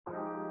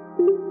Hey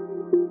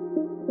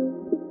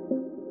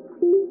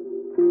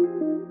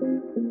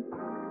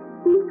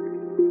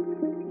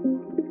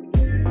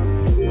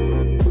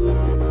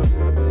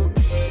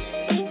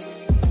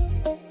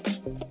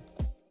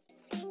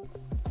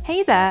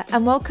there,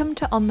 and welcome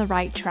to On the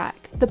Right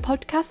Track, the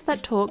podcast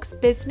that talks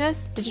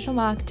business, digital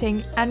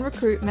marketing, and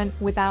recruitment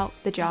without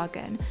the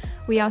jargon.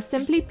 We are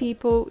simply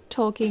people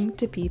talking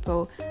to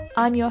people.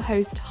 I'm your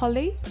host,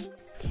 Holly.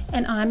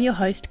 And I'm your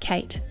host,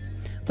 Kate.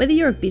 Whether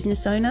you're a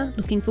business owner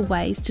looking for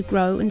ways to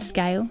grow and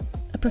scale,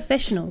 a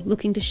professional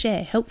looking to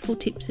share helpful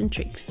tips and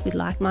tricks with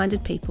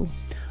like-minded people,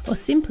 or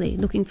simply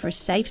looking for a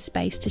safe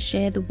space to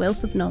share the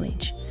wealth of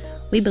knowledge,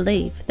 we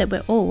believe that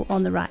we're all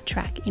on the right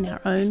track in our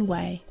own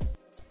way.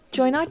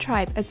 Join our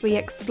tribe as we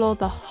explore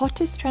the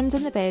hottest trends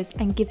in the biz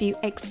and give you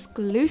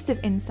exclusive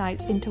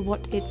insights into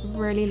what it's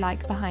really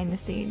like behind the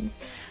scenes.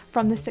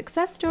 From the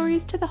success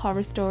stories to the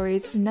horror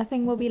stories,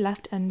 nothing will be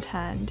left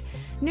unturned.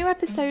 New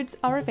episodes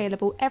are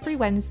available every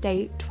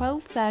Wednesday,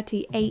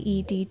 12:30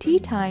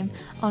 AEDT time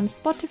on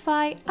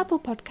Spotify, Apple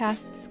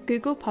Podcasts,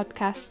 Google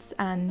Podcasts,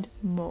 and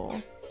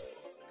more.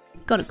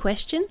 Got a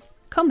question,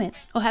 comment,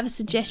 or have a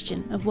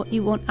suggestion of what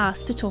you want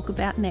us to talk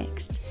about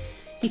next?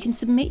 You can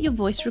submit your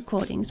voice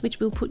recordings, which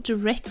we'll put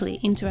directly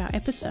into our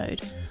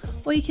episode,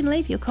 or you can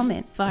leave your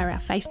comment via our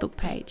Facebook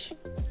page.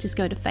 Just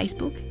go to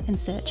Facebook and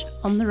search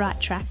On the Right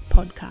Track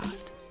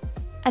Podcast.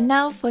 And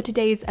now for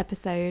today's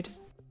episode.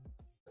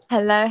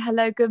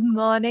 Hello, good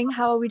morning.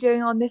 How are we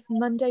doing on this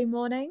Monday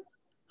morning?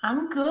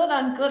 I'm good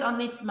on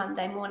this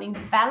Monday morning.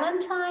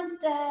 Valentine's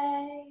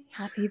Day.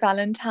 Happy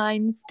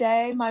Valentine's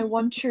Day, my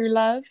one true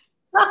love.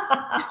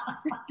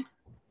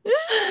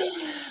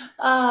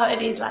 Oh,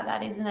 it is like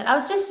that, isn't it? I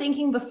was just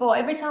thinking before,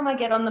 every time I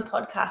get on the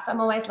podcast,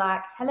 I'm always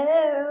like,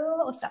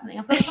 hello, or something.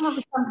 I've got to come up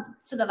with some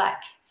sort of like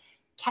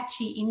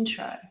catchy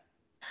intro.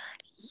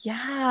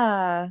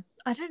 Yeah,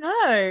 I don't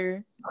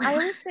know. I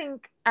always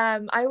think, I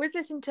always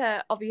listen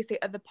to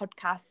obviously other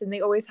podcasts and they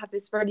always have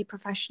this really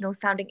professional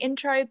sounding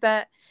intro,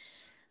 but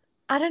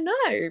I don't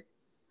know.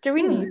 Do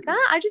we need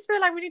that? I just feel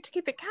like we need to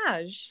keep it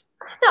cash.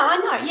 No, I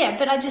know, yeah,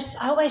 but I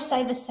always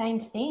say the same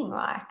thing,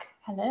 like,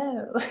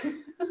 hello.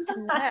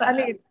 I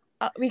mean,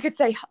 we could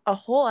say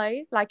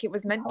ahoy, like it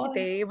was meant to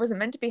be. It wasn't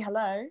meant to be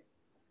hello.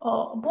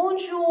 Oh,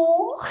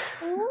 bonjour.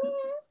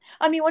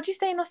 I mean, what do you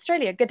say in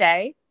Australia? Good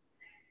day.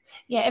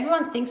 Yeah,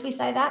 everyone thinks we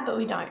say that, but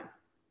we don't.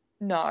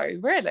 No,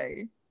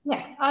 really?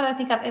 Yeah, I don't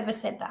think I've ever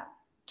said that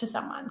to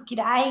someone.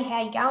 G'day,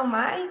 how you going,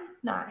 mate?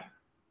 No.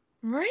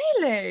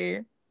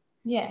 Really?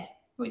 Yeah,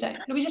 we don't.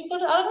 We just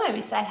sort of, I don't know,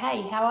 we say,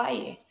 hey, how are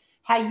you?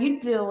 How you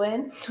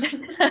doing?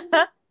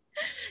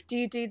 Do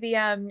you do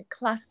the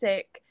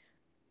classic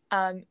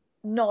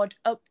nod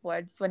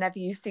upwards whenever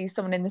you see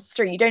someone in the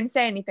street? You don't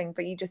say anything,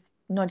 but you just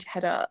nod your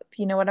head up.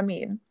 You know what I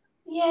mean?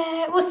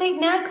 Yeah. Well, see,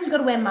 now because you've got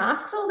to wear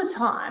masks all the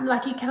time,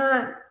 like you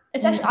can't.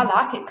 It's actually, I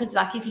like it because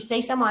like if you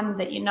see someone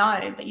that you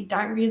know, but you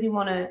don't really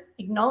want to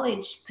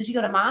acknowledge because you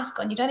got a mask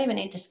on, you don't even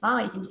need to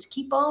smile. You can just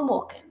keep on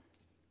walking.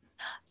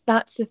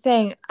 That's the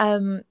thing.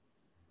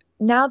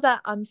 Now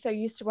that I'm so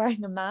used to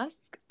wearing a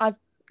mask,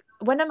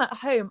 when I'm at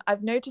home,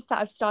 I've noticed that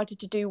I've started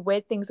to do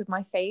weird things with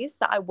my face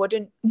that I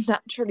wouldn't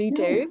naturally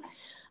do.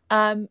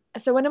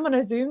 So when I'm on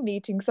a Zoom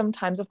meeting,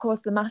 sometimes, of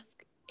course, the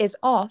mask is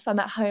off. I'm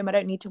at home. I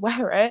don't need to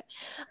wear it.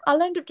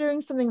 I'll end up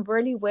doing something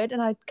really weird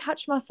and I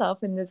catch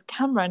myself in this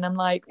camera and I'm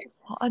like,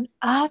 what on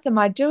earth am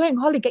I doing?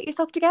 Holly, get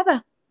yourself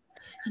together.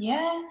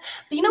 Yeah.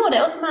 But you know what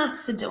else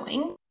masks are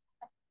doing?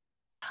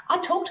 I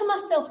talk to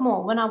myself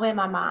more when I wear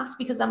my mask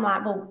because I'm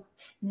like, well,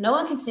 no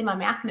one can see my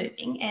mouth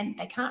moving and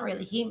they can't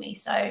really hear me.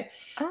 So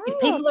if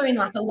people are in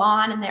like a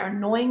line and they're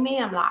annoying me,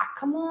 I'm like,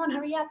 come on,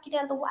 hurry up, get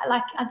out of the way.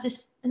 Like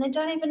and they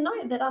don't even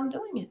know that I'm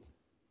doing it.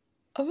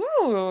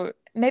 Oh,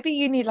 maybe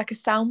you need like a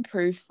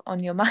soundproof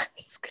on your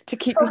mask to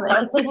keep Probably,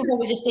 because people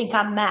probably just think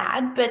I'm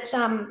mad. But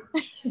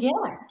yeah.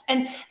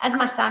 And as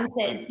my son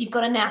says, you've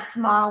got to now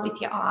smile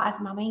with your eyes,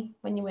 mummy,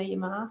 when you wear your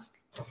mask.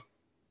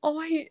 Oh,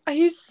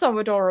 he's so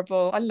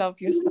adorable. I love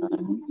your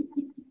son.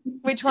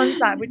 Which one's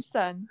that? Which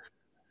son?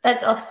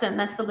 That's Austin.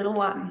 That's the little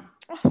one.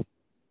 Oh,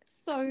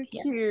 so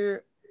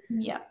cute.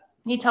 Yeah.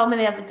 He told me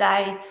the other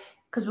day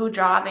because we were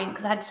driving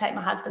because I had to take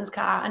my husband's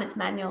car and it's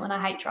manual and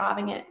I hate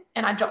driving it.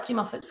 And I dropped him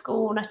off at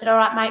school and I said, all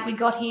right, mate, we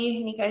got here.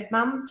 And he goes,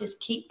 Mum, just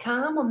keep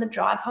calm on the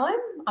drive home.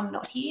 I'm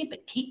not here,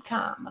 but keep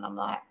calm. And I'm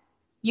like,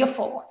 you're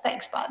 4.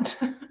 Thanks, bud.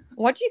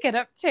 What do you get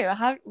up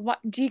to? What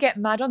do you get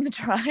mad on the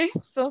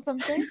drives or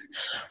something?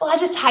 Well, I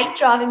just hate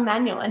driving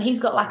manual and he's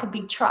got like a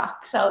big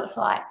truck. So it's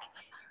like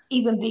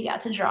even bigger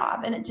to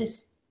drive. And it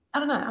just, I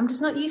don't know, I'm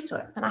just not used to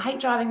it. And I hate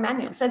driving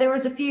manual. So there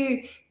was a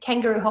few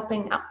kangaroo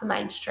hopping up the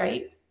main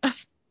street.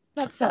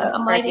 So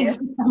I'm waiting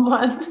for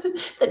someone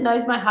that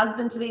knows my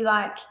husband to be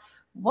like,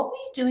 what were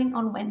you doing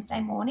on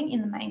Wednesday morning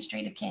in the main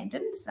street of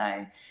Camden?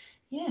 So,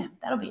 yeah,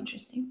 that'll be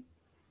interesting.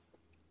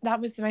 That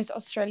was the most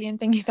Australian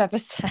thing you've ever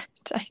said,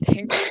 I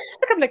think.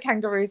 A couple of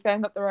kangaroos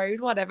going up the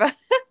road, whatever.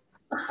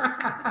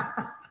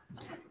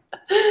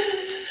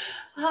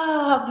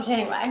 But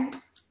anyway.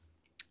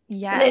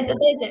 Yeah. There's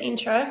an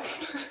intro.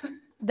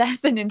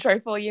 There's an intro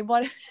for you.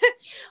 Why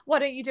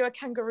don't you do a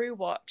kangaroo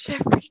watch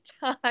every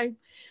time?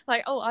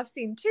 Like, oh, I've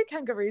seen 2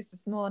 kangaroos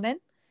this morning.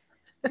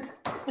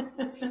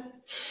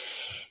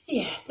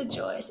 Yeah, the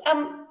joys.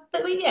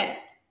 But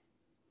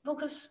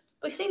because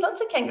we see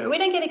lots of kangaroo. We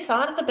don't get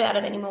excited about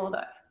it anymore,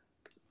 though.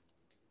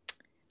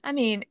 I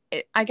mean,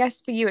 I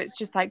guess for you, it's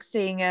just like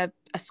seeing a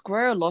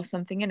squirrel or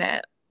something, in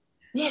it.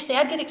 Yeah, see,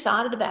 I'd get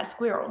excited about a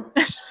squirrel.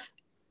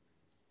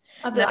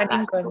 I'd be No, like, in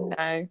England,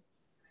 no.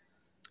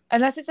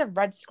 Unless it's a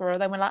red squirrel,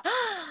 then we're like,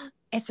 oh,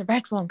 it's a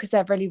red one, because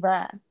they're really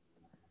rare.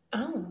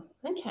 oh,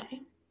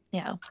 okay.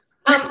 Yeah.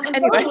 And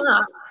Anyway. following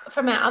up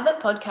from our other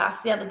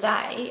podcast the other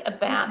day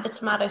about the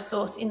tomato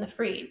sauce in the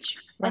fridge,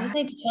 I just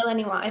need to tell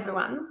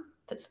everyone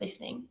that's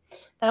listening,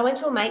 that I went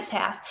to a mate's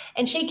house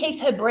and she keeps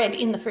her bread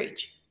in the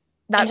fridge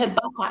and her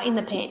butter in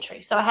the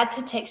pantry. So I had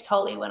to text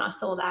Holly when I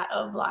saw that,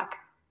 of like,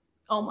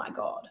 oh my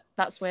God.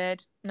 That's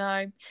weird.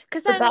 No.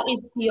 But that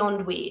is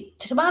beyond weird.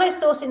 Tomato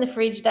sauce in the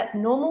fridge, that's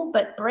normal,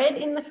 but bread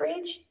in the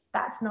fridge,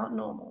 that's not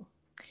normal.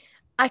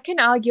 I can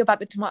argue about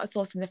the tomato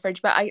sauce in the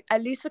fridge, but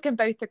at least we can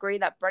both agree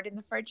that bread in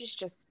the fridge is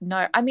just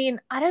no. I mean,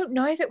 I don't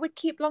know if it would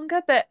keep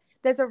longer, but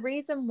there's a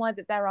reason why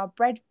that there are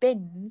bread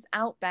bins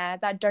out there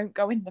that don't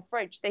go in the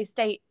fridge. They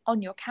stay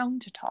on your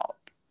countertop.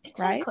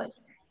 Exactly. Right?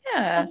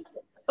 Yeah.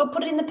 Exactly. Or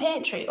put it in the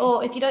pantry.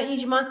 Or if you don't use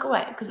your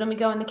microwave, because when we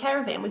go in the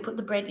caravan, we put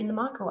the bread in the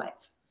microwave.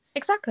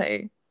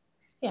 Exactly.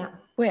 Yeah.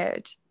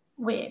 Weird.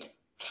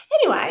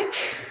 Anyway.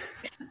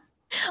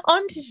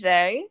 On to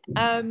today.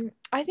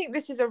 I think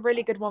this is a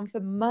really good one for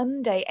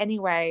Monday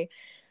anyway.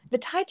 The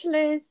title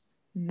is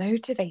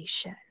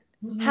Motivation.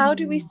 How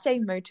do we stay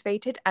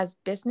motivated as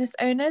business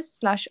owners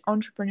 /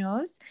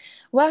 entrepreneurs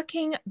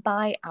working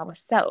by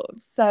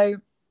ourselves? So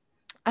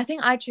I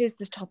think I chose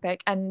this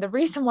topic, and the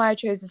reason why I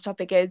chose this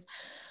topic is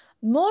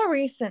more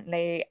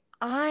recently,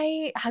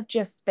 I have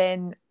just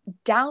been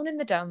down in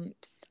the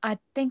dumps. I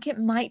think it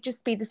might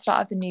just be the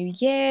start of the new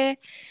year.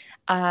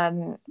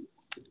 And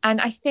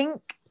I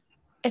think,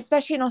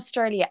 especially in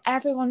Australia,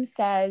 everyone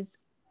says,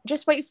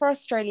 just wait for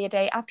Australia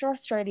Day. After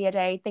Australia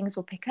Day, things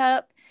will pick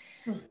up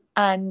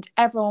and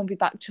everyone will be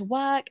back to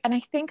work. And I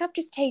think I've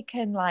just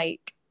taken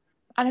like,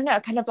 I don't know,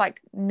 a kind of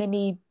like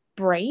mini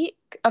break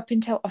up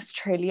until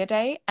Australia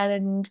Day.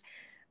 And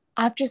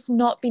I've just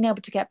not been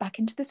able to get back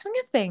into the swing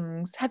of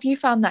things. Have you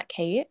found that,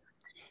 Kate?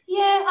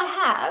 Yeah, I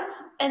have.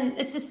 And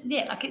it's just,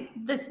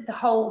 the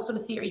whole sort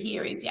of theory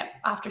here is,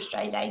 after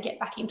Australia Day, get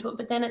back into it.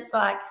 But then it's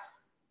like,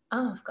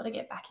 oh, I've got to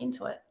get back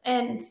into it.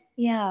 And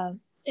yeah,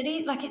 it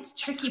is like, it's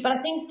tricky. But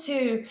I think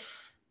too,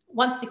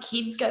 once the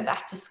kids go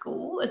back to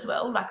school as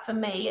well, like for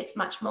me, it's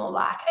much more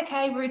like,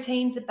 okay,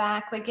 routines are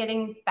back. We're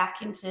getting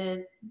back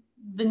into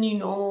the new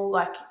normal,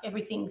 like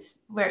everything's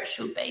where it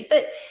should be.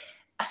 But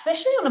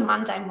especially on a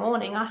Monday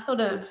morning, I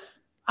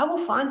will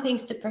find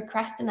things to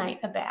procrastinate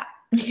about.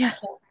 Yeah.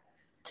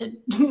 To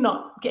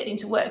not get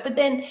into work. But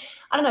then,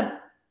 I don't know,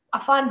 I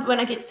find when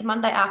I get to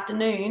Monday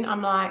afternoon,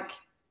 I'm like,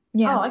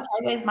 oh, okay,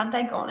 where's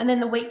Monday gone? And then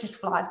the week just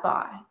flies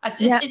by.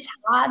 It's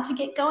hard to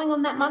get going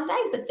on that Monday,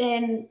 but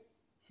then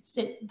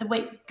the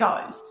week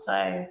goes.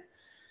 So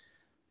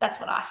that's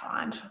what I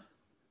find.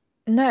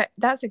 No,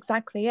 that's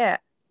exactly it.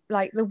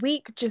 Like the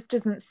week just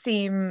doesn't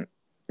seem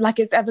like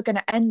it's ever going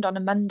to end on a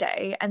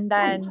Monday. And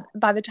then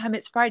by the time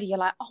it's Friday, you're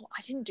like, oh,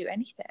 I didn't do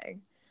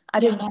anything. I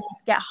didn't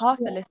get half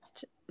the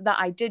list that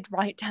I did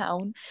write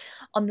down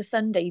on the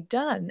Sunday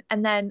done.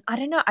 And then, I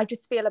don't know, I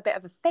just feel a bit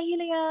of a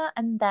failure.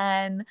 And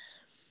then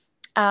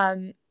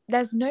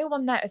there's no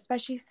one there,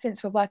 especially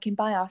since we're working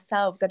by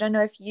ourselves. I don't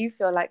know if you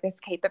feel like this,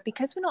 Kate, but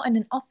because we're not in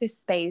an office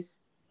space,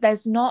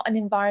 there's not an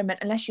environment,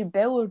 unless you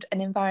build an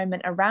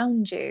environment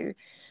around you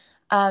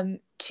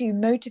to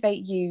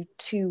motivate you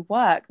to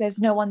work. There's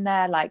no one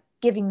there like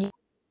giving you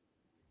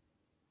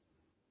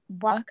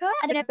worker.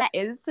 I don't know if that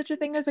is such a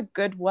thing as a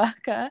good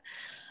worker.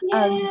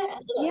 I don't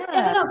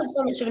know if it's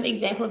so much of an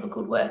example of a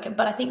good worker,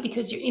 but I think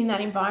because you're in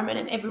that environment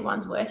and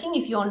everyone's working,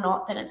 if you're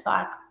not, then it's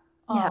like,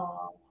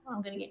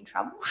 I'm going to get in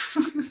trouble.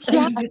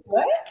 So you good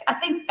work. I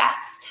think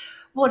that's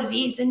what it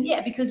is. And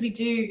because we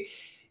do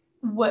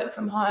work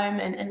from home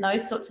and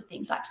those sorts of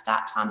things, like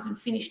start times and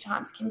finish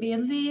times can be a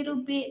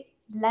little bit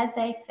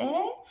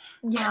laissez-faire.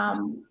 Yes.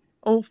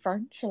 Oh,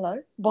 French, hello.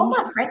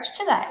 Bonjour. My French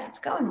today, it's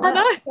going well. I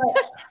know. So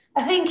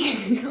I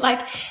think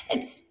like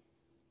it's,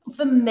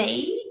 for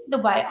me, the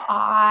way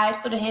I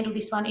sort of handle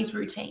this one is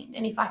routine.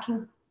 And if I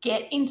can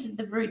get into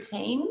the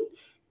routine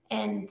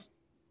and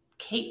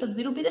keep a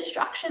little bit of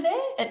structure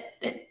there,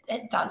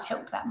 it does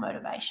help that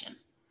motivation.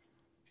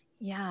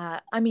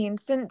 Yeah. I mean,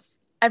 since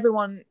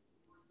everyone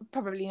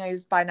probably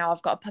knows by now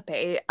I've got a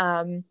puppy,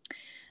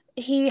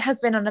 he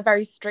has been on a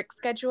very strict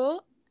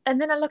schedule. And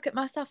then I look at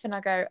myself and I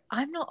go,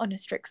 I'm not on a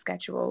strict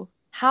schedule.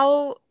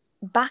 How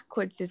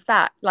backwards is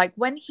that? Like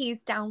when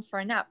he's down for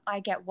a nap, I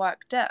get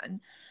work done.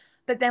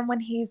 But then when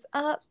he's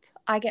up,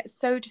 I get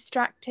so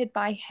distracted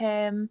by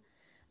him.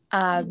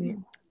 I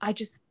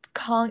just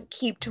can't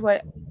keep to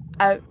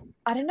I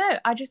don't know.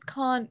 I just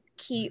can't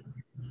keep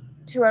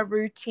to a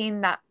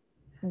routine that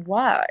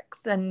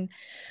works. And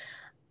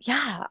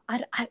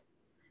I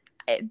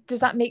Does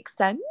that make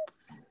sense?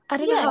 I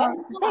don't know Yeah, how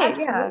else to say it.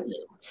 Yeah.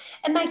 absolutely.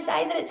 And they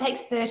say that it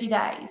takes 30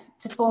 days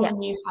to form a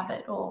new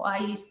habit, or I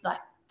use like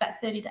that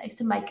 30 days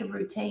to make a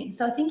routine.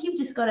 So I think you've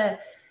just got to,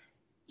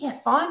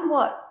 find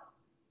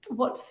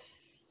what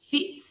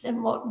fits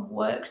and what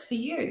works for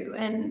you.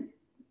 And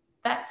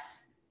that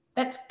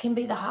can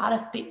be the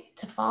hardest bit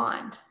to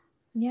find.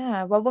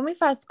 Yeah, well, when we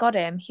first got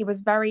him, he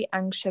was very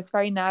anxious,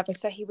 very nervous.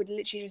 So he would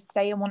literally just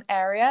stay in one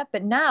area.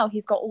 But now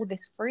he's got all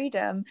this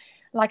freedom.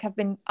 Like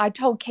I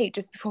told Kate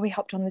just before we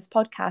hopped on this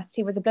podcast,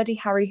 he was a bloody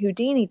Harry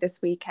Houdini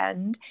this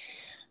weekend.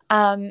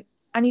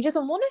 And he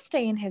doesn't want to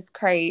stay in his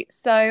crate.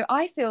 So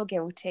I feel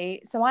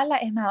guilty. So I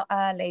let him out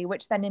early,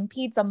 which then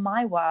impedes on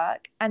my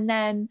work. And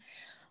then,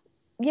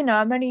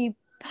 I'm only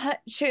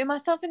shooting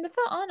myself in the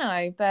foot, aren't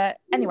I? But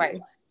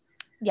anyway,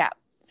 yeah.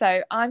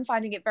 So I'm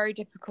finding it very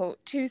difficult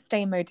to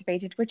stay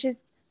motivated, which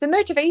is the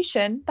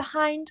motivation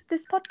behind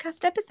this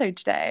podcast episode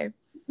today.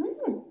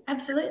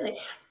 Absolutely.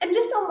 And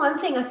just on one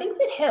thing, I think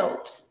that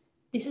helps.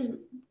 This is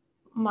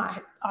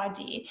my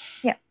idea.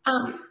 Yeah.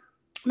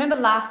 Remember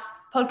last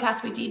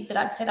podcast we did that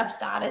I'd said I've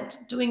started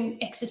doing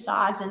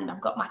exercise and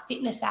I've got my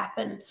fitness app,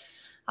 and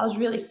I was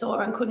really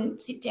sore and couldn't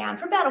sit down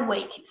for about a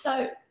week.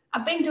 So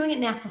I've been doing it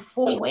now for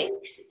 4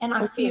 weeks and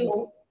I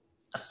feel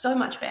so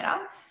much better.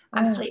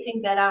 I'm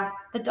sleeping better.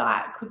 The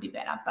diet could be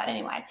better. But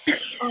anyway,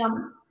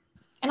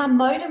 and I'm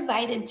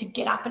motivated to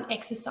get up and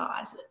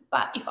exercise.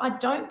 But if I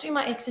don't do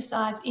my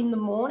exercise in the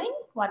morning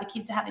while the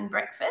kids are having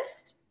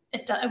breakfast,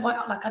 it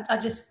won't, like I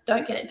just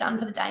don't get it done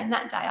for the day. And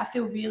that day I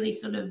feel really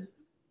sort of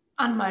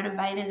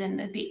unmotivated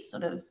and a bit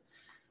sort of,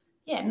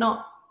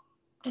 not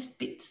just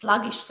a bit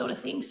sluggish sort of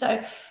thing.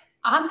 So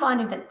I'm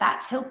finding that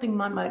that's helping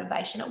my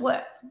motivation at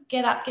work.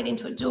 Get up, get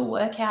into it, do a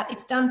workout.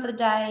 It's done for the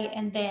day.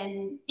 And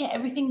then,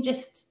 everything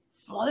just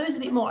flows a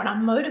bit more and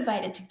I'm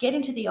motivated to get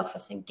into the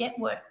office and get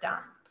work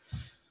done.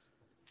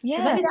 Yeah.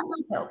 So maybe that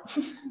might help.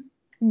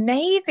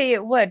 Maybe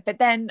it would, but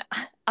then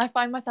I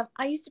find myself,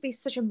 I used to be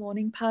such a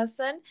morning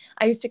person.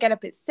 I used to get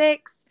up at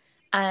 6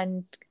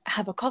 and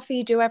have a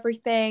coffee, do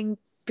everything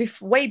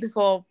way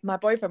before my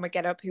boyfriend would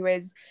get up, who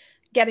is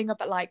getting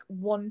up at like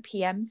 1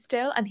 p.m.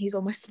 still, and he's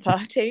almost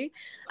 30.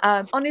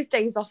 On his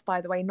days off,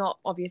 by the way, not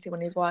obviously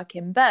when he's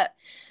working, but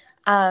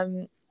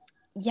I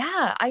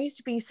used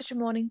to be such a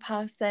morning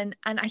person.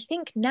 And I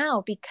think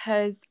now,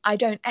 because I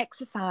don't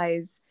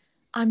exercise,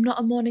 I'm not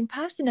a morning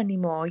person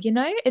anymore.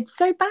 It's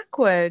so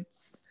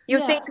backwards.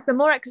 You think the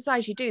more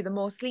exercise you do, the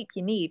more sleep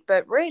you need.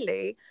 But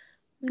really,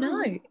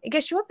 no, it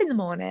gets you up in the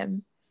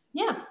morning.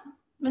 Yeah.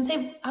 And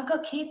see, I've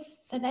got kids,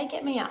 so they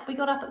get me up. We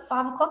got up at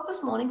 5 o'clock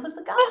this morning because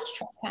the garbage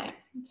truck came.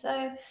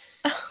 So,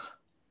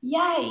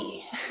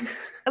 yay.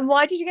 And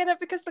why did you get up?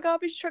 Because the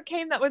garbage truck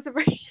came? That was the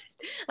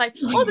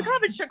the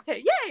garbage truck's here,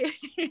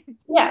 yay.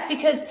 Yeah,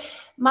 because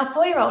my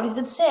 4-year-old is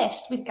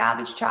obsessed with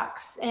garbage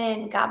trucks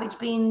and garbage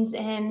bins,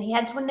 and he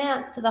had to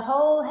announce to the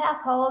whole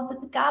household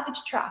that the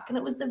garbage truck, and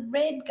it was the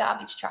red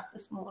garbage truck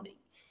this morning.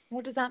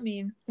 What does that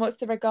mean? What's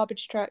the red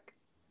garbage truck?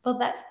 Well,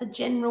 that's the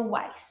general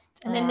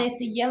waste. And then there's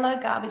the yellow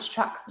garbage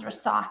trucks, the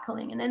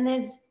recycling, and then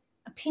there's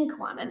a pink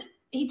one. And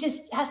he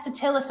just has to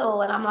tell us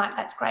all, and I'm like,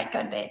 that's great,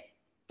 go to bed.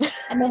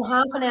 And then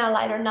half an hour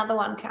later, another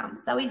one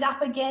comes. So he's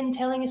up again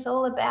telling us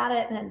all about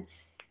it and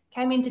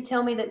came in to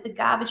tell me that the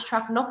garbage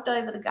truck knocked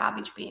over the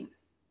garbage bin.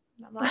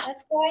 And I'm like,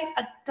 that's great.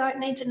 I don't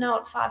need to know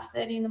at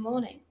 5:30 in the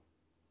morning.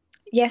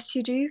 Yes,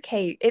 you do,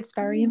 Kate. It's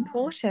very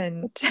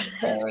important.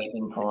 Very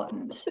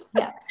important.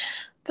 Yeah.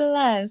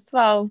 Bless.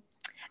 Well,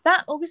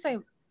 that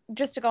also,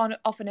 just to go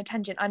off on a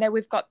tangent, I know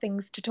we've got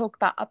things to talk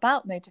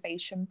about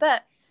motivation,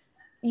 but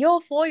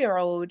your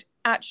 4-year-old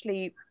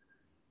actually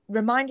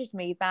reminded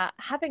me that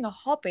having a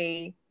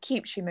hobby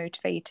keeps you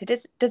motivated,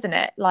 doesn't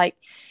it? Like,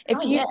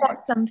 if you've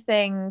got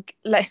something,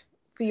 like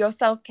for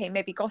yourself, Kate,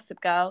 maybe Gossip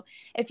Girl,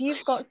 if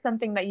you've got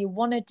something that you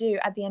want to do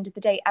at the end of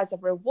the day as a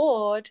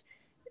reward,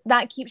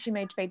 that keeps you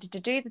motivated to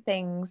do the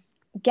things,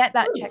 get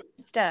that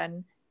checklist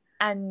done,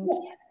 and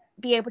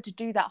be able to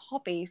do that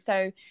hobby.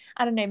 So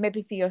I don't know,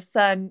 maybe for your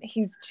son,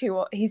 he's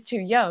too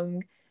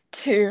young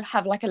to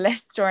have like a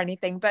list or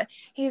anything, but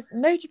he's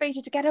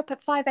motivated to get up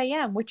at 5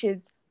 a.m, which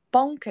is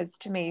bonkers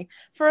to me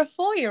for a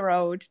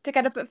 4-year-old to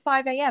get up at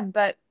 5 a.m.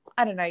 But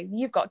I don't know,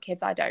 you've got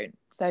kids, I don't,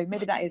 so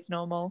maybe that is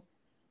normal.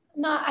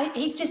 No,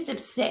 he's just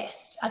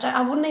obsessed.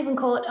 I wouldn't even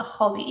call it a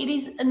hobby. It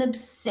is an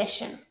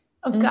obsession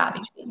of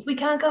garbage bins. We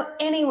can't go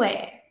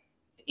anywhere.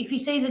 If he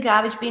sees a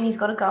garbage bin, he's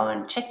got to go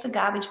and check the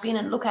garbage bin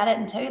and look at it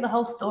and tell you the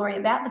whole story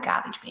about the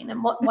garbage bin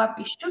and why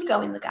we should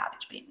go in the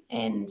garbage bin.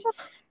 And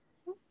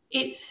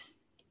it's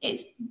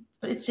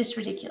just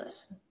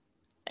ridiculous.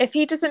 If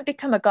he doesn't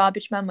become a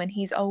garbage man when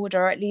he's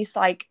older, or at least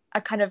like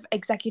a kind of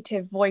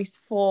executive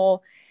voice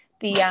for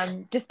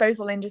the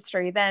disposal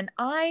industry, then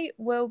I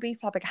will be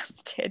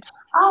flabbergasted.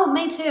 Oh,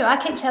 me too. I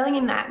keep telling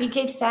him that. He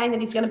keeps saying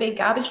that he's going to be a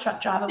garbage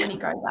truck driver when he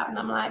grows up. And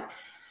I'm like,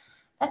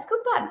 that's good,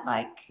 bud.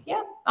 Like,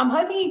 yeah, I'm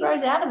hoping he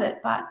grows out of it,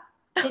 but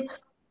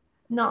it's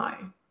not.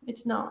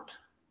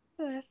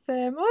 Bless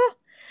him. Oh.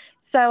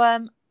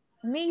 So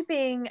me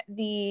being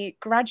the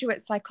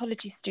graduate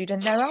psychology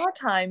student, there are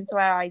times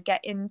where I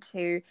get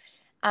into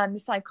the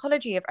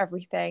psychology of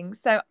everything.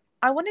 So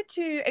I wanted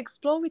to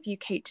explore with you,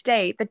 Kate,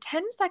 today the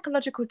 10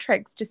 psychological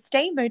tricks to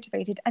stay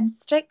motivated and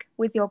stick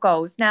with your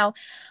goals. Now,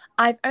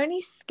 I've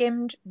only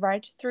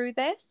read through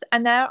this,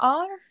 and there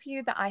are a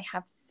few that I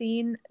have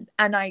seen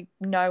and I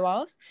know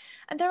of,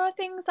 and there are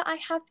things that I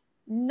have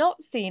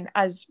not seen,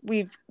 as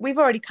we've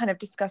already kind of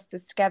discussed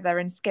this together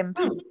and skimmed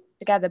past it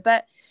together.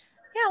 But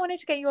yeah, I wanted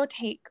to get your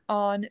take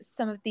on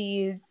some of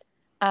these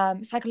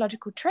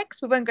psychological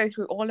tricks. We won't go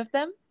through all of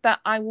them, but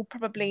I will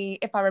probably,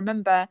 if I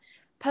remember,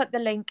 put the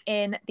link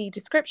in the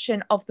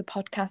description of the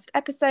podcast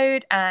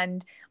episode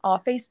and our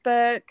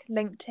Facebook,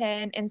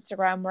 LinkedIn,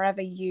 Instagram,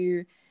 wherever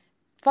you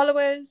follow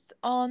us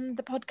on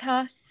the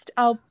podcast.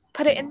 I'll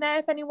put it in there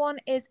if anyone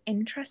is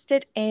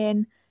interested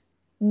in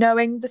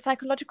knowing the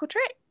psychological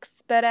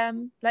tricks. But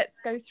let's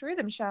go through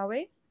them, shall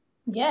we?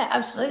 Yeah,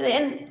 absolutely.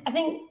 And I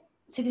think,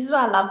 see, this is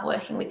why I love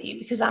working with you,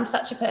 because I'm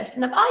such a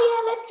person of, oh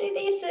yeah, let's do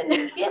this,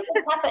 and yeah,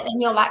 let's happen.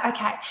 And you're like,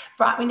 okay,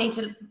 right, we need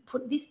to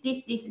put this,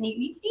 and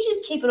you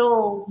just keep it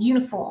all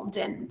uniformed.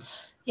 And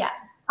yeah,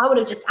 I would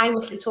have just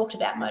aimlessly talked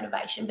about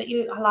motivation, but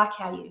I like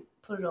how you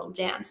put it all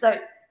down. So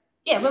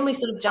yeah, when we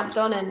sort of jumped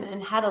on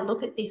and had a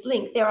look at this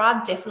link, there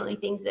are definitely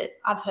things that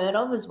I've heard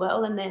of as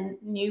well, and then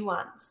new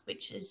ones,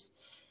 which is,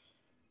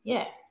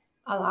 yeah,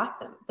 I like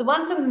them. The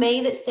one for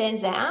me that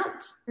stands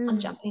out, I'm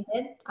jumping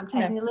ahead, I'm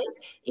taking the lead,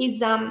 is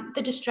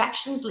the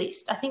distractions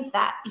list. I think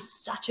that is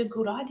such a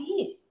good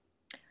idea.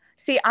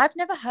 See, I've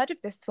never heard of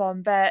this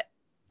one, but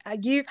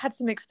you've had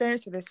some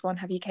experience with this one,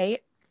 have you,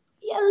 Kate?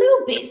 Yeah, a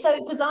little bit. So,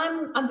 because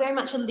I'm very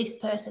much a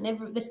list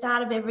person. The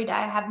start of every day,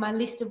 I have my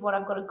list of what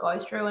I've got to go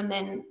through, and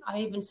then I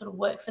even sort of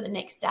work for the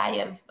next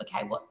day of,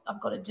 okay, what I've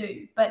got to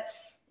do. But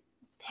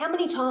how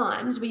many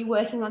times were you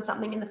working on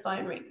something and the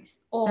phone rings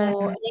or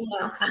an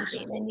email comes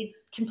in and you're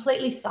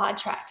completely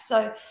sidetracked?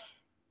 So,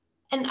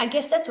 and I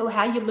guess that's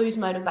how you lose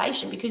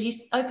motivation, because you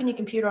open your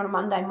computer on a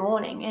Monday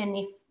morning, and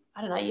if,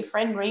 I don't know, your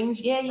friend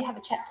rings, yeah, you have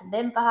a chat to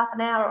them for half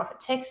an hour, or if a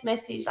text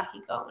message, like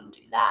you go and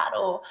do that,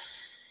 or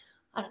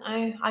I don't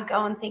know, I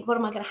go and think, what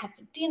am I going to have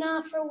for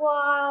dinner for a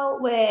while?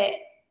 Where,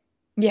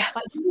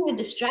 by using a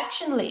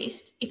distraction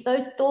list, if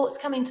those thoughts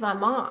come into my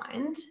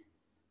mind,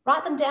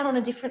 write them down on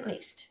a different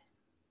list.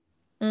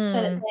 So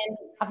that then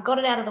I've got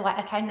it out of the way.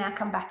 Okay, now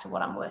come back to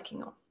what I'm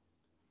working on.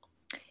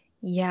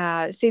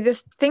 Yeah. See, the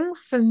thing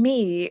for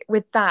me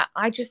with that,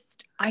 I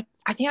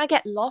think I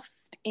get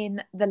lost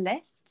in the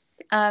lists.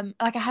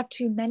 Like I have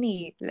too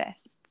many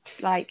lists.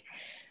 Like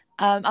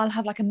I'll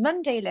have like a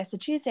Monday list, a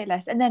Tuesday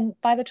list, and then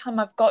by the time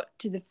I've got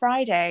to the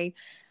Friday,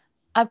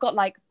 I've got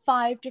like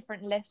 5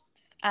 different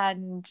lists,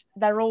 and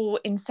they're all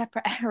in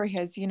separate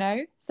areas, you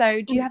know?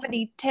 So do you have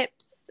any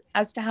tips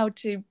as to how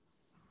to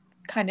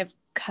kind of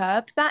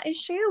curb that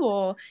issue?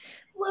 Or,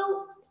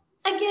 well,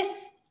 I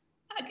guess,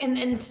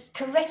 and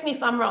correct me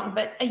if I'm wrong,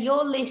 but are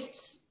your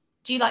lists,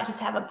 do you like just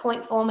have a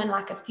point form and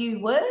like a few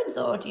words,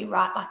 or do you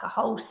write like a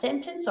whole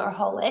sentence or a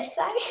whole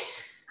essay?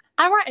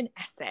 I write an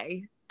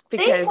essay.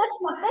 Because see,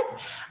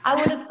 I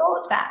would have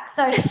thought that.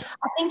 So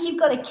I think you've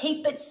got to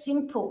keep it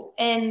simple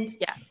and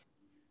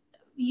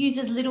use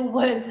as little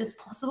words as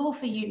possible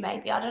for you,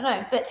 maybe. I don't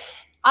know. But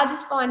I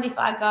just find if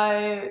I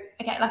go,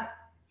 okay, like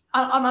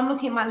I'm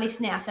looking at my list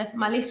now. So for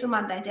my list for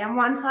Monday, down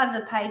one side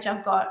of the page,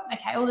 I've got,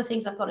 okay, all the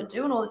things I've got to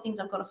do and all the things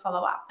I've got to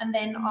follow up. And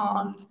then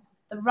on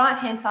the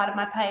right-hand side of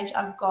my page,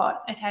 I've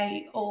got,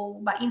 okay, all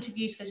my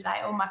interviews for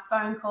today, all my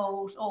phone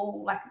calls,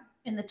 all like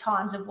in the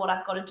times of what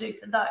I've got to do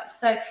for those.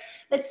 So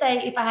let's say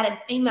if I had an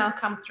email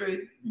come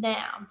through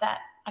now that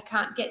I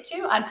can't get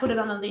to, I'd put it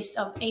on the list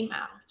of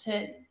email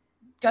to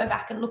go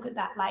back and look at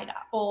that later.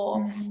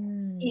 Or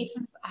if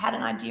I had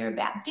an idea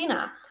about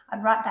dinner,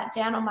 I'd write that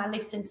down on my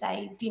list and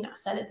say dinner,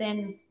 so that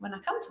then when I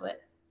come to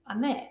it,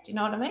 I'm there. Do you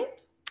know what I mean?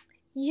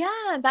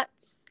 Yeah,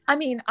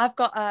 I've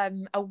got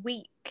a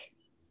week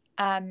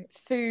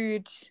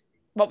food,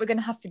 what we're going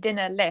to have for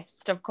dinner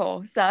list, of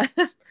course.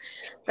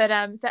 But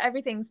so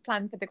everything's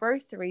planned for the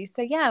groceries.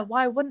 So yeah,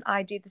 why wouldn't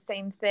I do the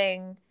same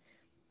thing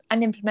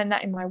and implement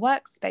that in my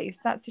workspace?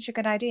 That's such a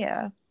good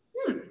idea.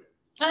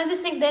 And I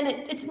just think then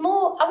it's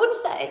more, I wouldn't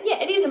say,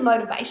 yeah, it is a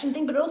motivation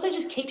thing, but it also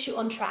just keeps you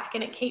on track,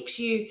 and it keeps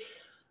you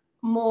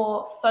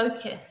more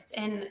focused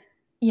and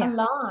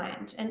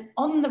aligned and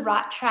on the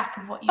right track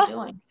of what you're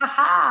doing.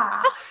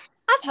 I've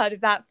heard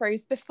of that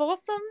phrase before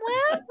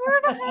somewhere.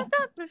 Where have I heard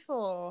that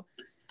before?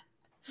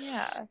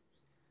 Yeah.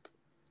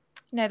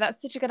 No,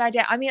 that's such a good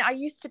idea. I mean,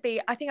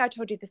 I think I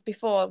told you this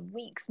before,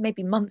 weeks,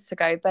 maybe months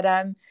ago, but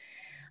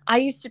I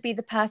used to be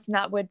the person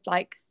that would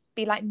like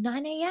be like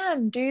 9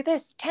 a.m, do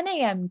this, 10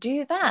 a.m,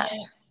 do that. Yeah.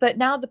 But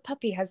now the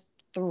puppy has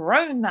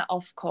thrown that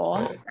off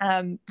course.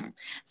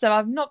 So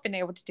I've not been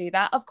able to do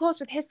that. Of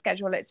course, with his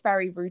schedule, it's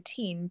very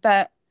routine.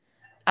 But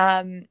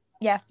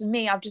yeah, for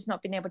me, I've just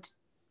not been able to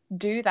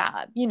do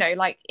that. You know,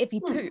 like if he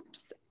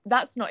poops,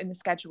 that's not in the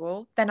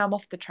schedule, then I'm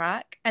off the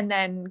track. And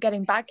then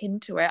getting back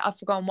into it, I've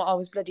forgotten what I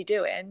was bloody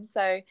doing.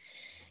 So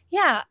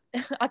Yeah,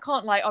 I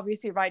can't like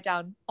obviously write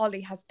down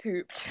Ollie has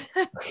pooped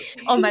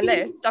on my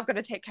list. I've got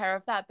to take care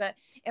of that. But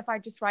if I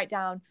just write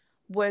down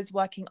was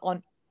working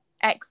on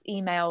X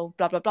email,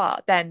 blah, blah, blah,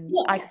 then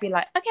I could be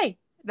like, okay,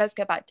 let's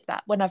get back to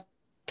that when I've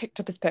picked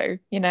up his poo,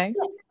 you know? Yeah,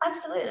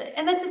 absolutely.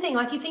 And that's the thing,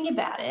 like you think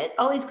about it,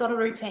 Ollie's got a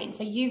routine.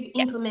 So you've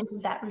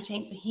implemented that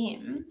routine for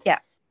him. Yeah.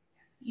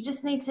 You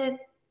just need to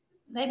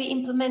maybe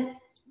implement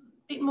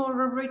bit more of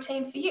a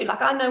routine for you.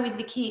 Like I know with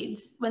the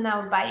kids when they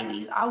were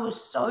babies, I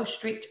was so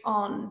strict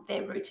on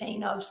their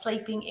routine of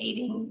sleeping,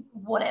 eating,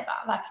 whatever.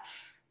 Like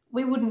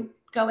we wouldn't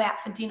go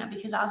out for dinner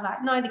because I was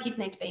like, no, the kids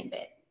need to be in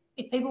bed.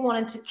 If people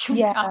wanted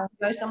to us to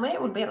go somewhere,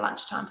 it would be a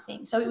lunchtime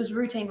thing. So it was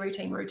routine.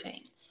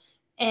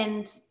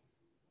 And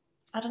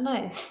I don't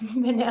know,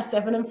 they're now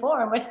 7 and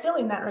 4 and we're still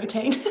in that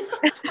routine.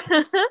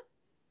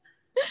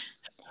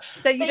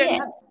 So you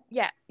don't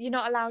you're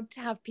not allowed to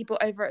have people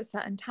over at a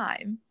certain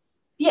time.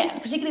 Yeah,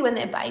 particularly when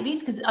they're babies,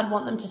 because I'd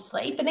want them to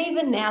sleep. And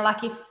even now,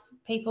 like if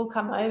people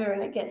come over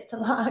and it gets to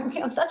like,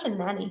 I'm such a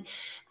nanny,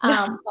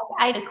 like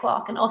 8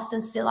 o'clock and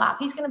Austin's still up,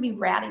 he's going to be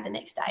rowdy the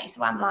next day.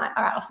 So I'm like,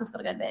 all right, Austin's got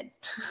to go to bed.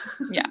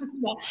 Yeah.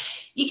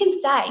 You can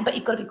stay, but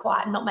you've got to be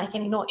quiet and not make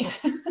any noise.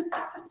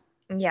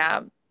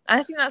 Yeah.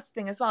 I think that's the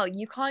thing as well.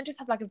 You can't just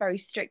have like a very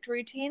strict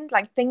routine.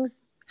 Like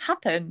things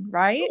happen,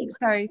 right?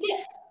 So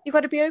you've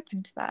got to be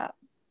open to that.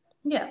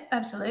 Yeah,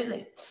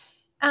 absolutely.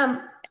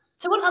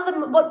 So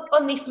what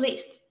on this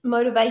list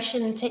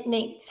motivation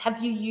techniques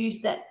have you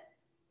used that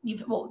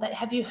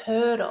have you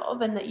heard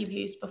of and that you've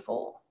used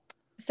before?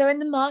 So in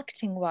the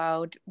marketing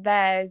world,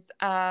 there's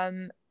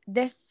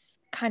this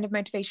kind of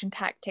motivation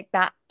tactic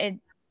that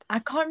I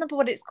can't remember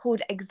what it's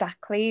called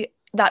exactly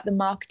that the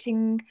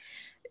marketing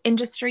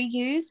industry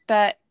use,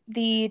 but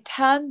the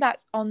term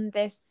that's on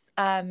this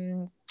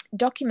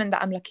document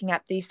that I'm looking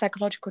at, the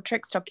psychological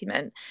tricks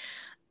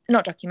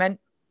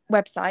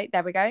website,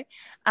 there we go.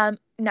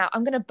 Now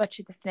I'm going to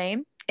butcher this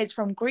name. It's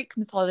from Greek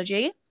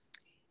mythology.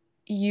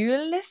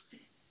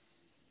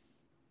 Ulysses.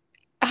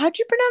 How do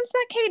you pronounce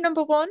that, Kate?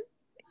 Number one?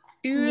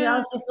 Yeah, I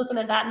was just looking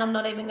at that and I'm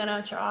not even going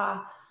to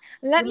try.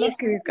 Let me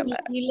Google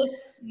it.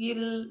 Ulysses.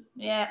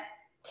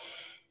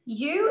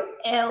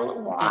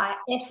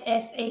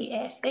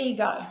 There you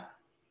go.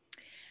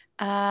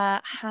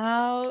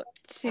 How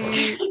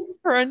to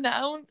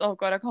pronounce? Oh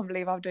God, I can't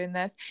believe I'm doing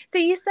this. So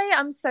you say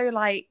I'm so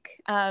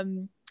like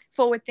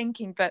forward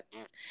thinking, but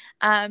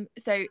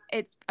so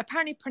it's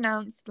apparently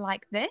pronounced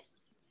like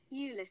this.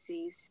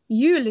 Ulysses.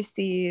 See,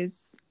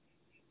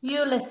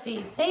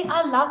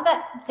 I love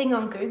that thing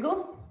on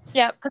Google.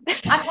 Yeah, because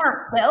I can't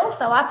spell,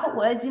 so I put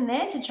words in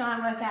there to try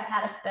and work out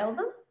how to spell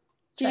them.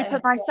 Did you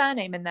put my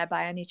surname in there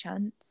by any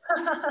chance?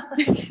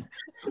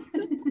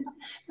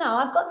 No,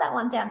 I've got that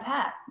one down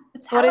pat.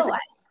 It's Halloway.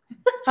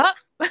 Huh?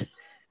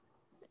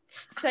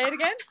 Say it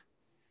again.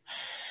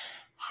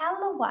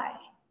 Halloway.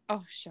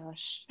 Oh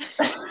shush.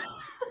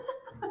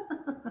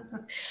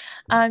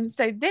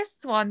 So this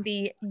one,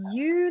 the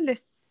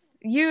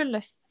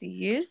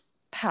Ulysses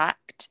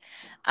Pact,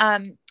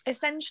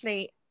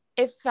 essentially,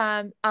 if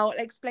I'll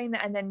explain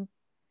that and then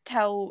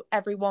tell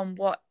everyone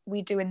what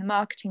we do in the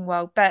marketing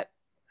world, but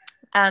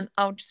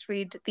I'll just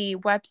read the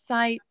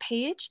website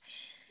page.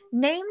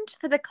 Named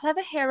for the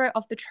clever hero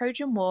of the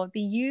Trojan War,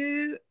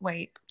 the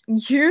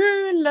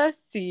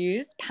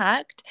Ulysses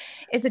Pact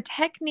is a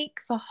technique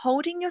for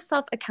holding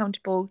yourself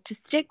accountable to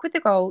stick with the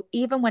goal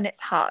even when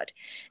it's hard.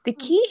 The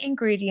key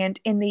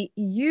ingredient in the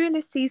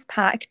Ulysses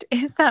Pact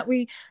is that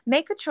we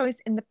make a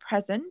choice in the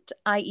present,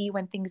 i.e.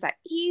 when things are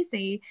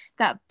easy,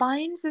 that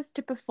binds us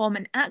to perform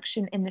an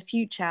action in the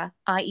future,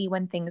 i.e.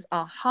 when things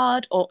are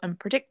hard or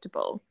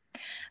unpredictable.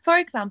 For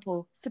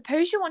example,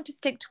 suppose you want to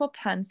stick to a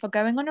plan for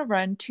going on a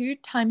run 2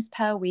 times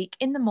per week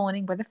in the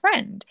morning with a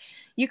friend.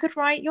 You could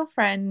write your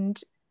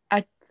friend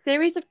a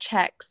series of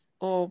checks,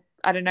 or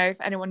I don't know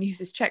if anyone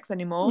uses checks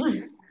anymore,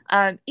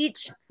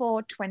 each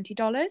for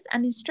 $20,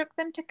 and instruct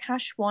them to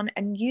cash one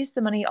and use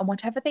the money on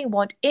whatever they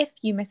want if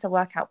you miss a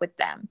workout with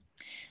them.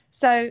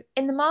 So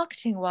in the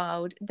marketing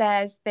world,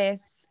 there's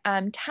this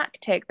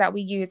tactic that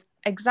we use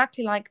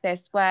exactly like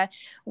this, where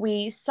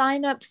we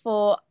sign up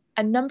for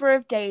a number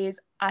of days.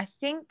 I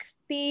think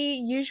the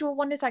usual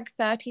one is like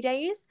 30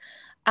 days.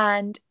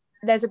 And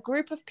there's a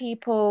group of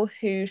people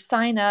who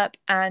sign up,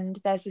 and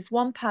there's this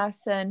one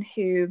person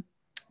who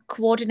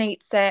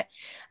coordinates it.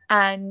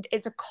 And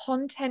it's a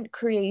content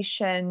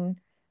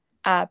creation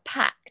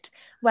pact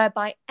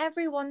whereby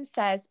everyone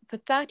says for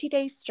 30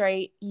 days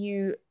straight,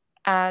 you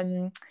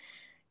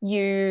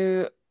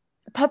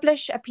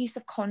publish a piece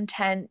of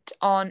content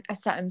on a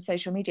certain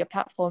social media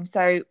platform.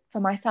 So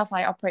for myself,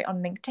 I operate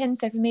on LinkedIn.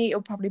 So for me,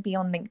 it'll probably be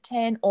on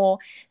LinkedIn, or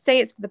say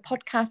it's for the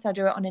podcast, I'll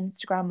do it on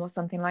Instagram or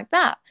something like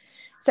that.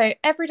 So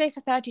every day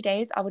for 30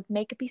 days, I would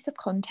make a piece of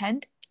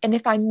content. And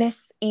if I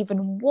miss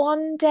even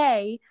one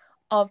day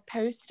of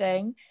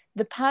posting,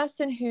 the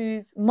person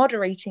who's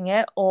moderating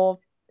it or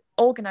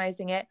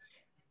organizing it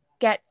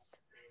gets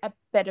a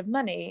bit of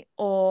money.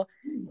 Or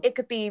it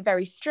could be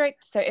very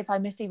strict. So if I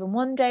miss even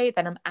one day,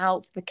 then I'm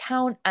out for the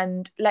count.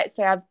 And let's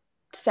say I've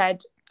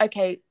said,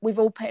 okay, we've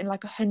all put in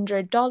like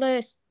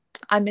 $100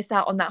 I miss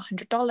out on that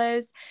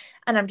 $100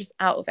 and I'm just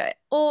out of it.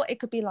 Or it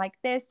could be like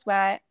this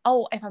where,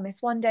 oh, if I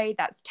miss one day,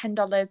 that's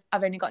 $10.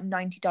 I've only got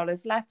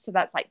 $90 left. So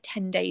that's like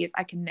 10 days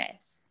I can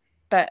miss.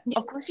 But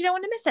of course you don't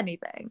want to miss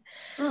anything.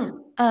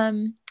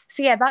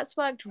 So yeah, that's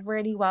worked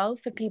really well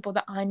for people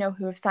that I know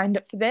who have signed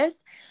up for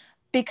this.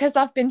 Because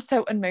I've been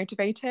so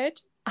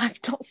unmotivated, I've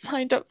not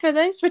signed up for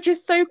this, which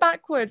is so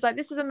backwards. Like,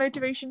 this is a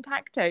motivation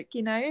tactic,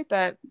 you know,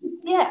 but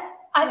yeah.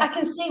 I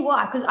can see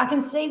why, because I can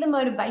see the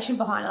motivation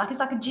behind it. Like, it's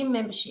like a gym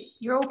membership.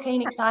 You're all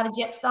keen, excited,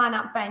 yep, sign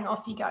up, bang,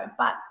 off you go.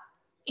 But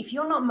if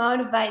you're not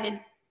motivated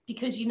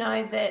because you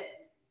know that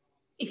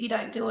if you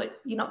don't do it,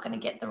 you're not going to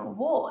get the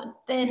reward,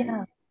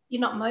 then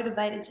you're not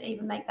motivated to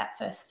even make that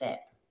first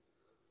step.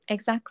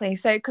 Exactly.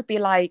 So it could be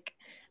like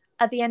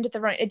at the end of the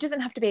run, it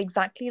doesn't have to be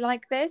exactly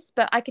like this,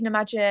 but I can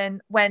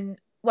imagine when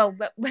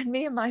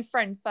me and my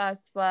friend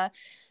first were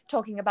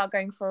talking about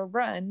going for a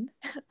run,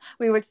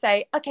 we would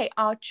say, okay,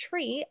 our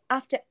treat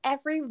after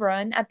every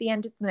run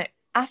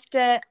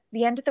after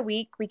the end of the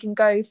week, we can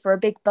go for a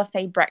big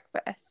buffet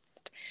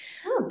breakfast.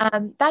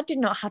 That did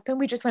not happen.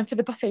 We just went for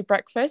the buffet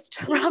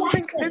breakfast rather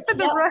than go for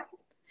the run.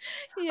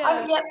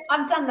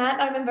 I've done that.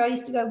 I remember I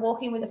used to go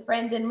walking with a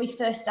friend, and we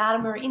first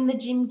started, we were in the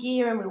gym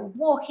gear and we were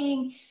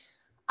walking.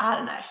 I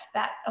don't know,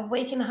 about a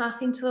week and a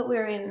half into it, we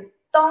were in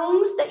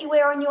thongs that you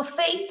wear on your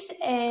feet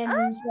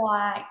and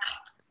like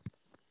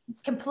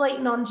complete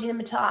non-gym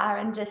attire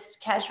and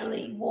just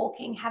casually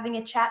walking, having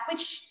a chat,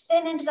 which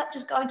then ended up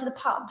just going to the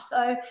pub.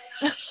 So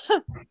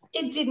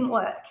it didn't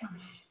work.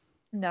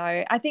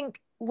 No, I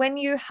think when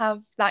you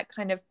have that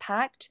kind of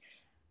pact,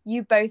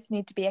 you both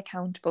need to be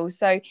accountable.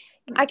 So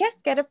I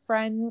guess get a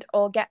friend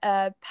or get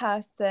a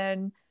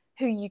person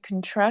who you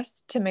can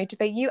trust to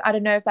motivate you. I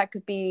don't know if that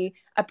could be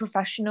a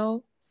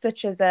professional,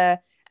 such as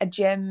a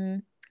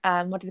gym,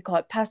 what do they call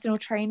it, personal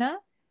trainer.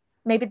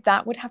 Maybe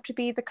that would have to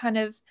be the kind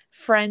of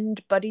friend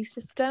buddy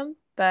system.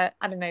 But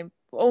I don't know,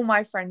 all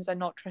my friends are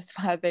not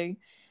trustworthy.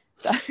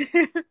 So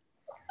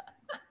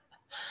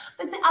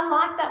But see, I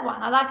like that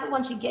one. I like it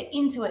once you get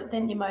into it,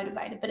 then you're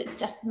motivated, but it's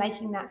just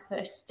making that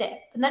first step.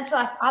 And that's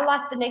what I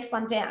like the next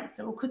one down.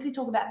 So we'll quickly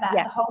talk about that,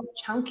 the whole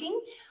chunking.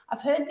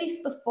 I've heard this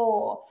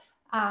before,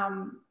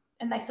 and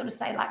they sort of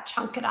say like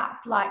chunk it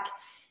up, like,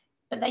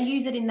 but they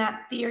use it in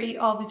that theory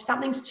of if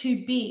something's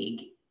too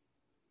big,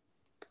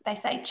 they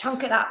say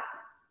chunk it up,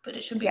 but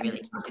it should be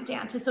really chunk it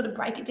down, to sort of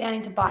break it down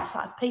into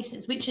bite-sized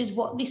pieces, which is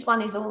what this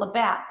one is all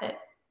about.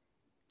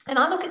 And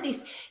I look at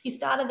this, you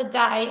started the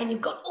day and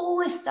you've got all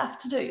this stuff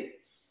to do.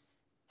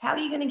 How are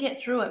you going to get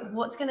through it?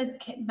 What's going to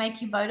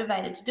make you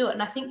motivated to do it?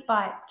 And I think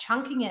by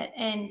chunking it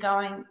and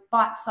going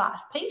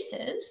bite-sized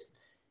pieces,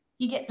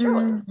 you get through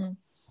it.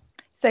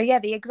 So yeah,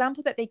 the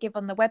example that they give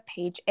on the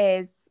webpage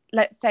is,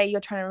 let's say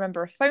you're trying to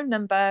remember a phone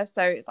number.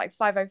 So it's like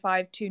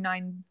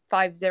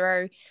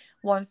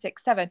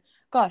 505-2950-167.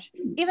 Gosh,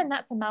 even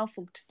that's a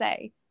mouthful to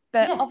say.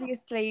 But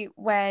obviously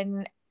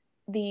when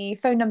the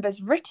phone number's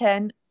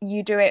written,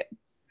 you do it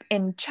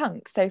in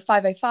chunks, so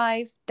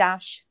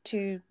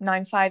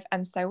 505-295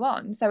 and so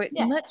on. So it's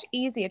much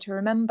easier to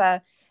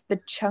remember the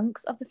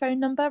chunks of the phone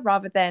number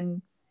rather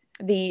than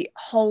the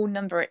whole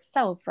number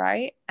itself,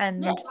 right?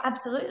 And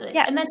absolutely.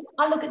 And that's,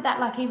 I look at that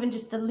like even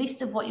just the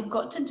list of what you've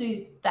got to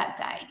do that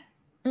day.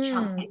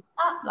 Chunk it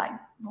up, like,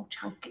 we'll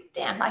chunk it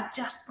down, like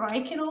just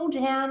break it all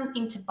down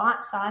into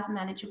bite-sized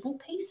manageable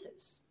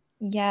pieces.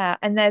 Yeah,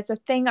 and there's a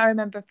thing I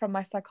remember from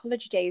my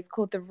psychology days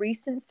called the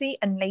recency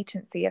and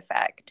latency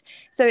effect.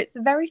 So it's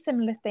a very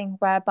similar thing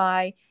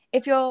whereby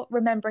if you're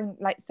remembering,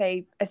 like,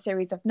 say, a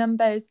series of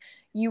numbers,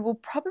 you will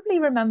probably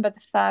remember the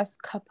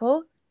first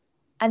couple,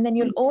 and then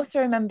you'll also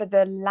remember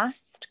the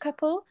last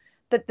couple,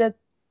 but the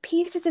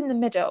pieces in the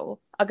middle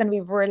are going to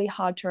be really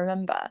hard to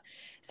remember.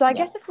 So I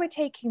guess if we're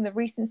taking the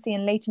recency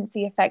and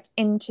latency effect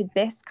into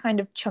this kind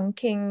of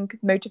chunking,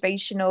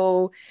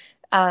 motivational,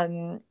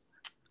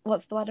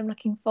 what's the word I'm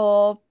looking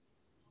for?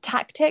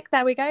 Tactic.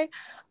 There we go.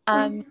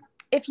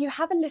 If you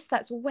have a list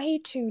that's way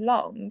too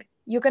long,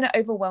 you're going to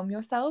overwhelm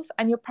yourself,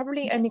 and you're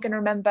probably only going to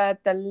remember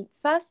the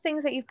first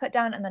things that you've put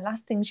down and the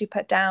last things you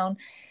put down.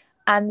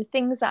 And the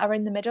things that are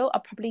in the middle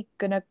are probably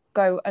going to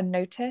go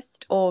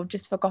unnoticed or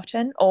just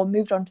forgotten or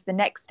moved on to the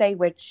next day,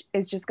 which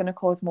is just going to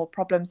cause more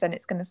problems than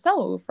it's going to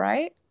solve,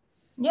 right?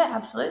 Yeah,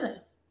 absolutely.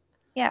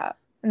 Yeah.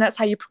 And that's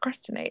how you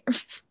procrastinate.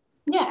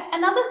 Yeah.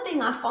 Another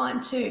thing I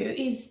find too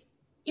is,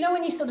 you know,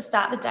 when you sort of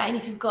start the day and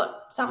if you've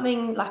got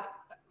something like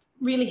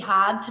really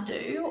hard to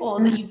do or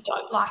that you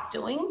don't like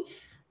doing,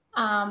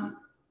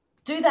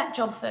 do that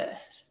job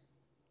first.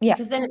 Yeah.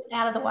 Because then it's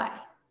out of the way.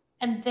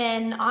 And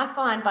then I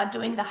find by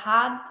doing the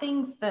hard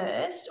thing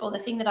first, or the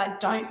thing that I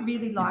don't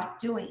really like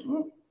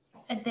doing,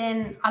 and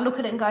then I look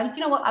at it and go,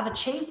 you know what, I've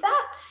achieved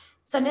that.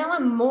 So now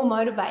I'm more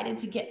motivated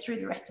to get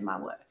through the rest of my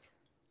work.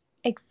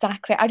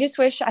 Exactly. I just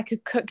wish I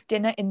could cook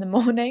dinner in the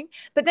morning.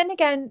 But then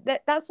again,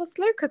 that's what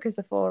slow cookers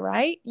are for,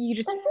 right? You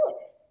just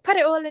put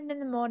it all in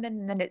the morning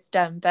and then it's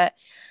done. But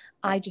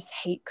I just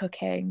hate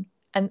cooking.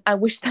 And I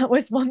wish that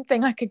was one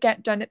thing I could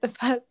get done at the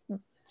first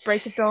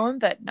break of dawn,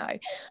 but no,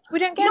 we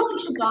don't get. You know what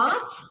you should buy?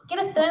 Get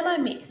a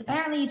Thermomix.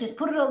 Apparently, you just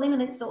put it all in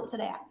and it sorts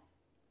it out.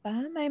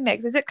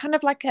 Thermomix, is it kind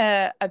of like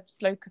a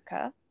slow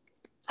cooker?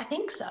 I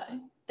think so.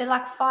 They're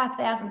like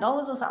 $5,000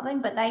 or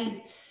something, but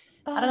I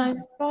don't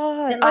know.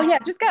 God. Like, yeah,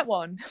 just get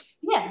one.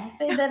 Yeah,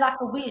 they're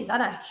like a whiz. I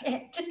know. Yeah,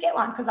 just get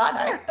one because I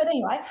know. But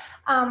anyway,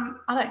 I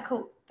know,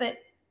 cool. But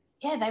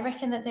yeah, they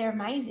reckon that they're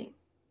amazing.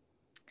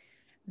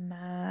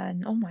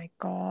 Man, oh my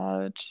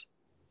God.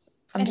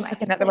 I'm Anyway, just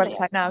looking at the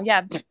website now.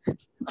 Yeah.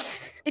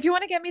 If you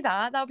want to get me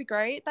that would be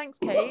great. Thanks,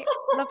 Kate.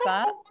 Love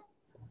that.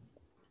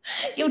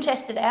 You'll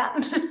test it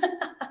out.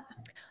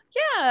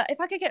 Yeah, if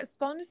I could get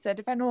sponsored,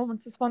 if anyone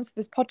wants to sponsor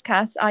this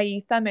podcast,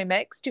 i.e.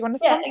 Thermomix, do you want to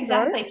sponsor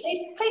exactly. us?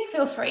 Please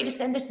feel free to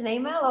send us an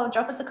email or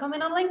drop us a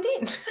comment on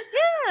LinkedIn.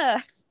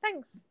 Yeah,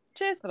 thanks.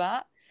 Cheers for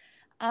that.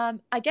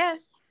 I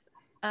guess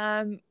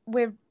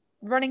we're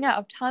running out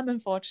of time,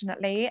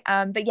 unfortunately.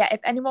 But yeah,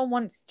 if anyone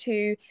wants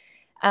to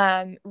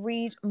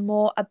read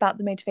more about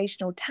the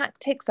motivational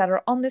tactics that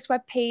are on this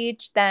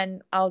webpage,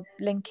 then I'll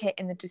link it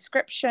in the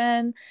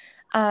description.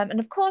 And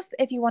of course,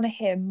 if you want to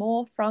hear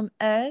more from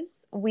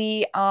us,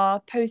 we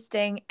are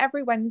posting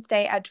every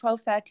Wednesday at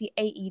 12:30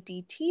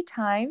 AEDT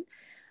time.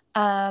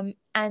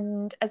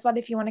 And as well,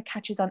 if you want to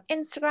catch us on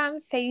Instagram,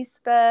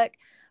 Facebook,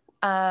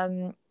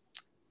 our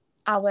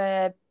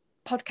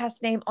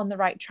podcast name, On the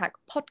Right Track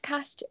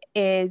Podcast,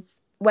 is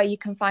where you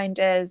can find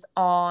us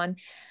on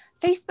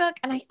Facebook.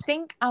 And I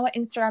think our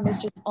Instagram is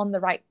just On the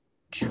Right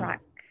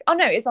Track. Oh,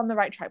 no, it's On the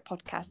Right Track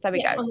Podcast. There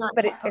we go.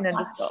 But it's in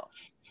underscore.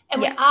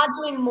 And we are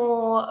doing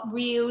more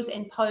reels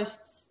and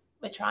posts.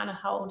 We're trying to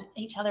hold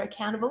each other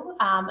accountable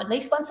at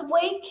least once a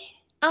week.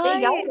 There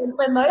you go.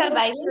 We're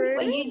motivating.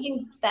 We're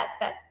using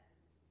that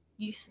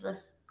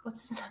useless,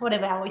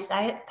 whatever we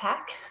say it,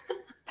 packed.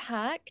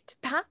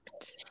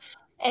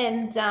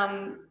 And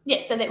so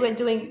that we're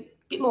doing a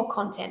bit more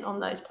content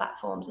on those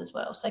platforms as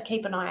well. So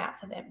keep an eye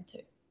out for them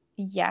too.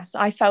 Yes,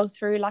 I fell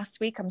through last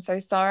week. I'm so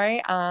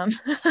sorry.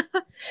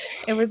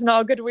 It was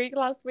not a good week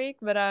last week,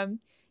 but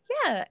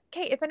yeah,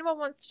 Kate, if anyone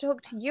wants to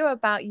talk to you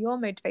about your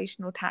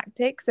motivational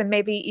tactics and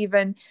maybe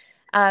even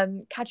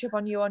catch up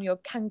on you on your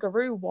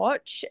kangaroo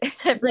watch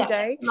every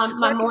day.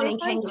 My morning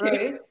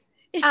kangaroos.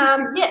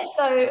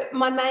 So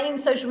my main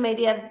social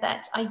media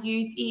that I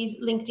use is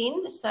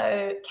LinkedIn.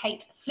 So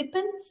Kate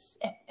Flippence,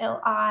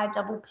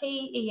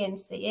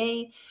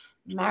 FLIPPENCE.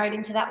 Married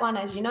into that one,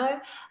 as you know.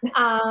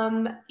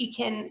 You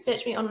can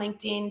search me on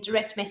LinkedIn,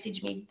 direct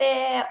message me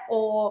there,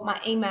 or my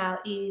email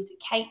is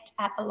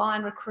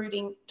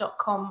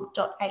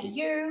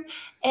kate@alignrecruiting.com.au.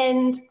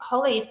 And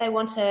Holly, if they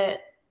want to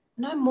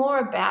know more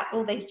about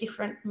all these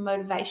different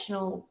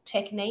motivational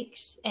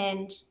techniques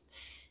and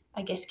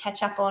I guess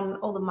catch up on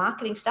all the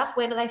marketing stuff,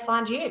 where do they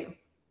find you?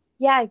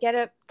 Yeah, get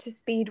up to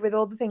speed with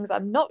all the things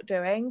I'm not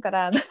doing,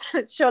 but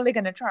surely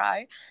going to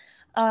try.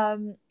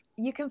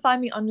 You can find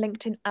me on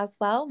LinkedIn as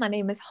well. My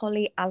name is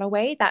Holly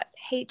Allaway. That's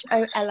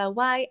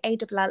HOLLYALLAWAY.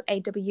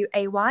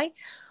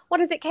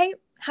 What is it, Kate?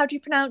 How do you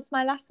pronounce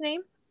my last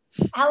name?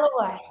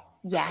 Allaway.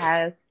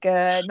 Yes,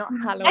 good. Not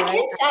Holloway. I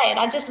can say it.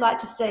 I just like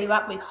to stir you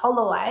up with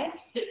Holloway.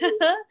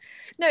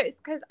 No, it's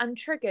because I'm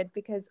triggered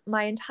because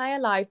my entire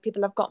life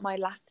people have got my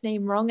last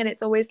name wrong, and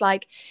it's always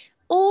like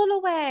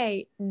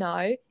Allaway.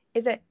 No.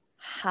 Is it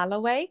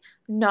Halloway?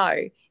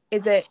 No.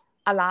 Is it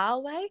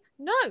Allaway?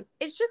 No,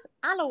 it's just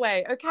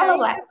Allaway. Okay,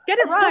 Allaway. Get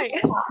it right.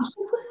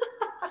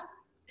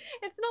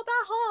 It's not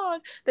that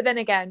hard. But then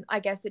again, I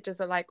guess it does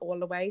look like all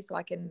the way, so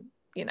I can,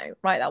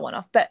 write that one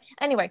off. But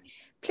anyway,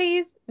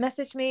 please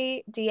message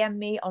me, DM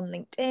me on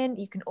LinkedIn.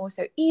 You can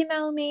also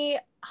email me,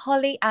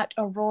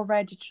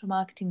 Holly@Aurora Digital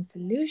Marketing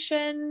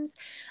Solutions.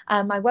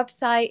 My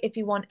website, if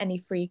you want any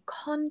free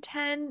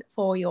content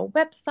for your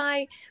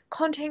website,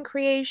 content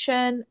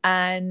creation,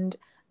 and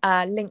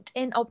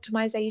LinkedIn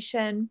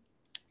optimization,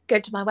 go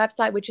to my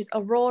website, which is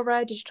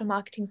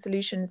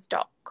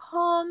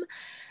auroradigitalmarketingsolutions.com.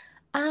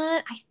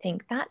 And I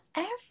think that's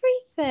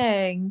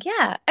everything.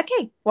 Yeah.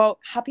 Okay. Well,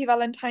 happy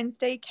Valentine's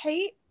Day,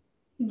 Kate.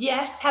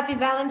 Yes. Happy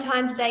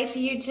Valentine's Day to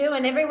you too,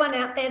 and everyone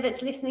out there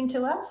that's listening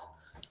to us.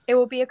 It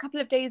will be a couple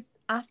of days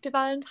after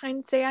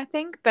Valentine's Day, I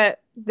think,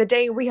 but the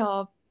day we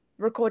are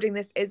recording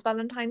this is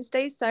Valentine's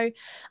Day. So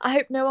I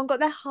hope no one got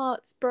their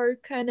hearts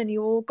broken and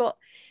you all got,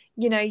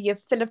 you're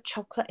full of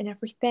chocolate and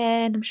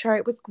everything. I'm sure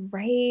it was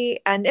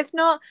great. And if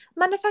not,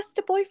 manifest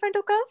a boyfriend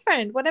or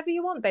girlfriend, whatever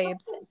you want,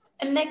 babes.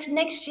 And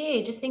next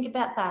year, just think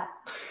about that.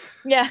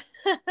 Yeah,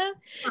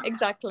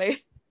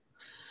 exactly.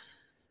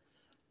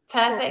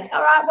 Perfect.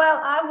 All right.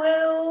 Well, I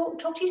will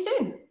talk to you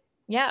soon.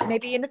 Yeah,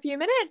 maybe in a few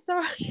minutes. All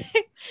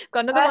right.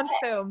 Got another one to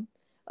film.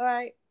 All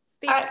right.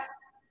 All right.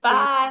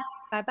 Bye.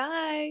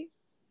 Bye-bye.